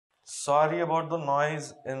Sorry about the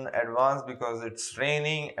noise in advance because it's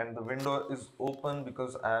raining and the window is open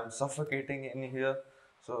because I am suffocating in here.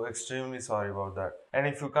 So extremely sorry about that. And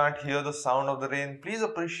if you can't hear the sound of the rain, please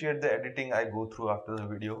appreciate the editing I go through after the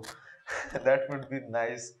video. That would be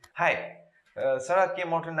nice. Hi. Sadak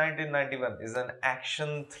came out in 1991. Is an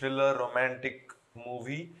action thriller romantic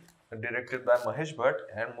movie directed by Mahesh Bhatt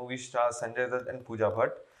and movie stars Sanjay Dutt and Pooja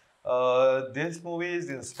Bhatt. This movie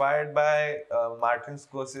is inspired by Martin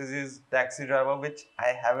Scorsese's Taxi Driver, which I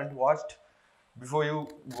haven't watched. Before you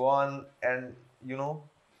go on and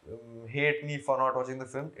hate me for not watching the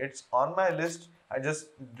film, it's on my list. I just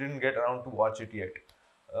didn't get around to watch it yet.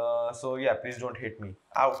 So yeah, please don't hate me.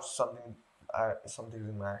 Ouch! Something's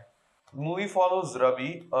in my eye. The movie follows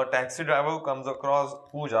Ravi, a taxi driver who comes across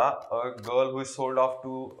Pooja, a girl who is sold off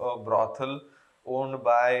to a brothel owned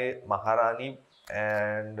by Maharani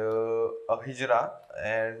and a hijra,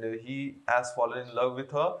 and he has fallen in love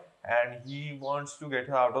with her and he wants to get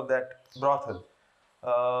her out of that brothel.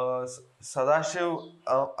 Sadashiv,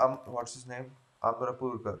 what's his name?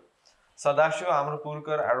 Amrapurkar. Sadashiv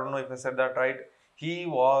Amrapurkar, I don't know if I said that right. He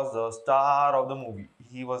was the star of the movie.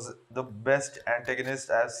 He was the best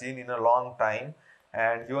antagonist I've seen in a long time,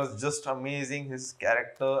 and he was just amazing. His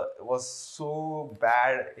character was so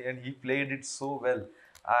bad, and he played it so well.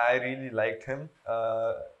 I really liked him.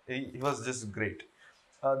 He was just great.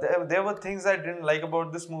 There were things I didn't like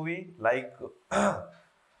about this movie, like the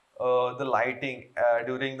lighting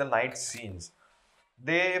during the night scenes.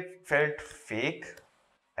 They felt fake,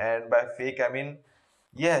 and by fake I mean,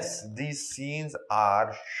 yes, these scenes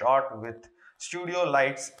are shot with studio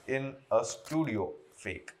lights in a studio.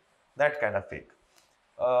 Fake, that kind of fake.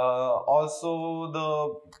 Also,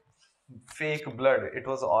 the fake blood, it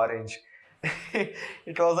was orange.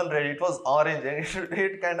 It wasn't red, it was orange, and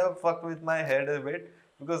it kind of fucked with my head a bit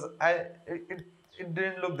because it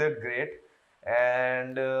didn't look that great.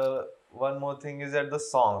 And one more thing is that the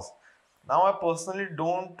songs. Now, I personally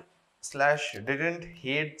don't slash didn't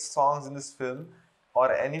hate songs in this film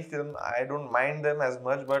or any film. I don't mind them as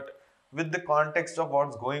much, but with the context of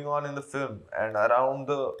what's going on in the film and around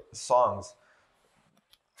the songs,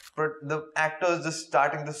 but the actors just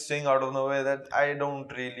starting to sing out of nowhere, that I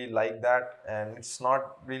don't really like that, and it's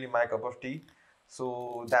not really my cup of tea.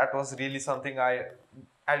 So that was really something I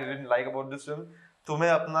didn't like about this film. Tumhe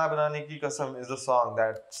Apna Banane Ki Kasam is a song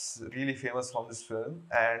that's really famous from this film,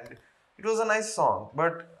 and it was a nice song.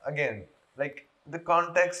 But again, like the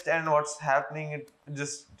context and what's happening, it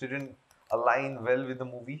just didn't align well with the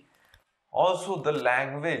movie. Also, the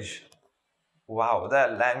language. Wow,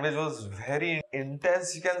 the language was very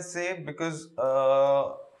intense, you can say, because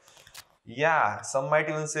yeah, some might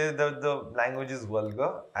even say that the language is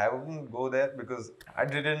vulgar. I wouldn't go there because I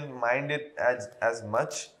didn't mind it as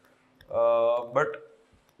much. But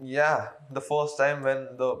yeah, the first time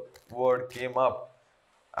when the word came up,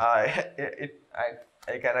 I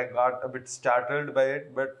I kind of got a bit startled by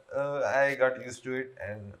it, but I got used to it,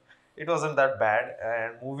 and it wasn't that bad.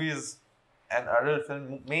 And movies, an adult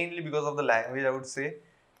film, mainly because of the language, I would say,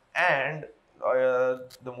 and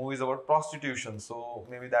the movie is about prostitution, so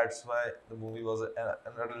maybe that's why the movie was an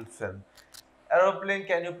adult film. Aeroplane,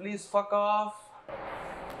 can you please fuck off?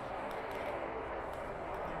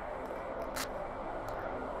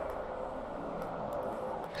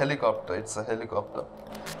 Helicopter, it's a helicopter.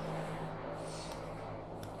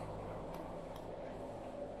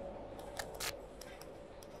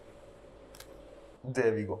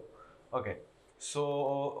 There we go. Okay,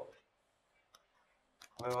 so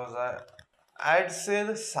where was I? I'd say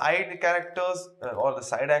the side characters or the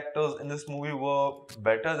side actors in this movie were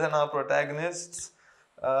better than our protagonists,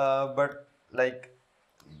 but like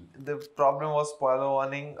the problem was, spoiler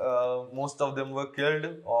warning, most of them were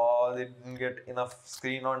killed or they didn't get enough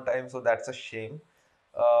screen on time, so that's a shame.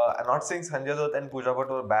 I'm not saying Sanjay Dutt and Pooja Bhatt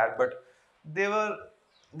were bad, but they were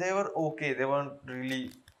they were okay. They weren't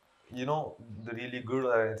really, really good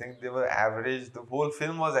or anything. They were average. The whole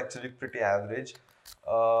film was actually pretty average,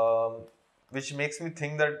 um, which makes me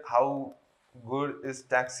think that how good is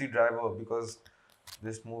Taxi Driver, because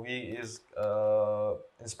this movie is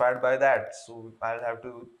inspired by that. So I'll have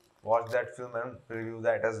to watch that film and review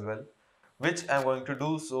that as well, which I'm going to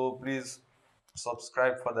do. So please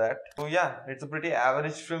subscribe for that. So yeah, it's a pretty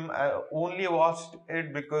average film. I only watched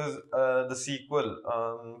it because the sequel,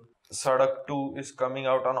 Sadak 2, is coming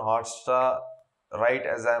out on Hotstar right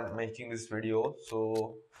as I'm making this video.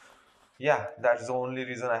 So yeah, that's the only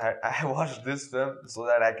reason I watched this film, so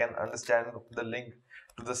that I can understand the link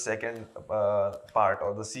to the second part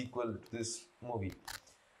or the sequel to this movie.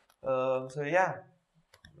 So yeah,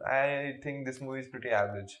 I think this movie is pretty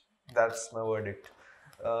average. That's my verdict.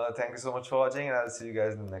 Thank you so much for watching, and I'll see you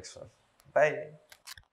guys in the next one. Bye.